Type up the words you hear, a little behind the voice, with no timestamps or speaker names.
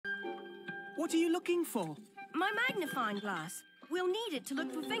What are you looking for? My magnifying glass. We'll need it to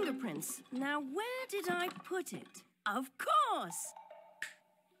look for fingerprints. Now, where did I put it? Of course!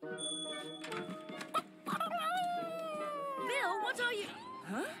 Bill, what are you...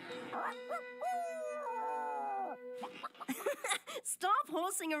 Huh? Stop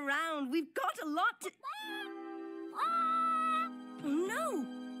horsing around. We've got a lot to... Oh, no!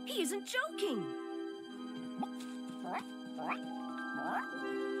 He isn't joking.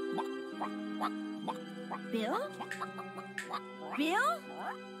 Bill? Bill?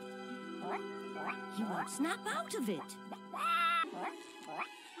 He won't snap out of it.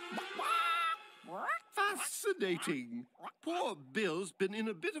 Fascinating. Poor Bill's been in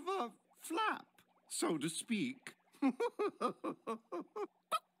a bit of a flap, so to speak.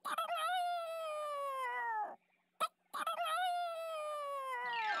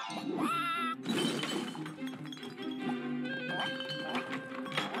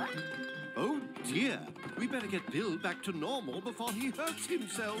 Oh dear, we better get Bill back to normal before he hurts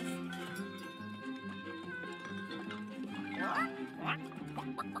himself.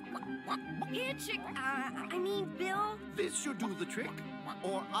 Here, I mean, Bill. This should do the trick,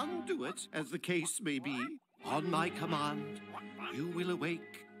 or undo it, as the case may be. On my command, you will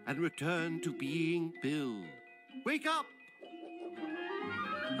awake and return to being Bill. Wake up!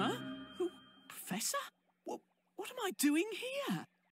 Huh? Professor? What am I doing here?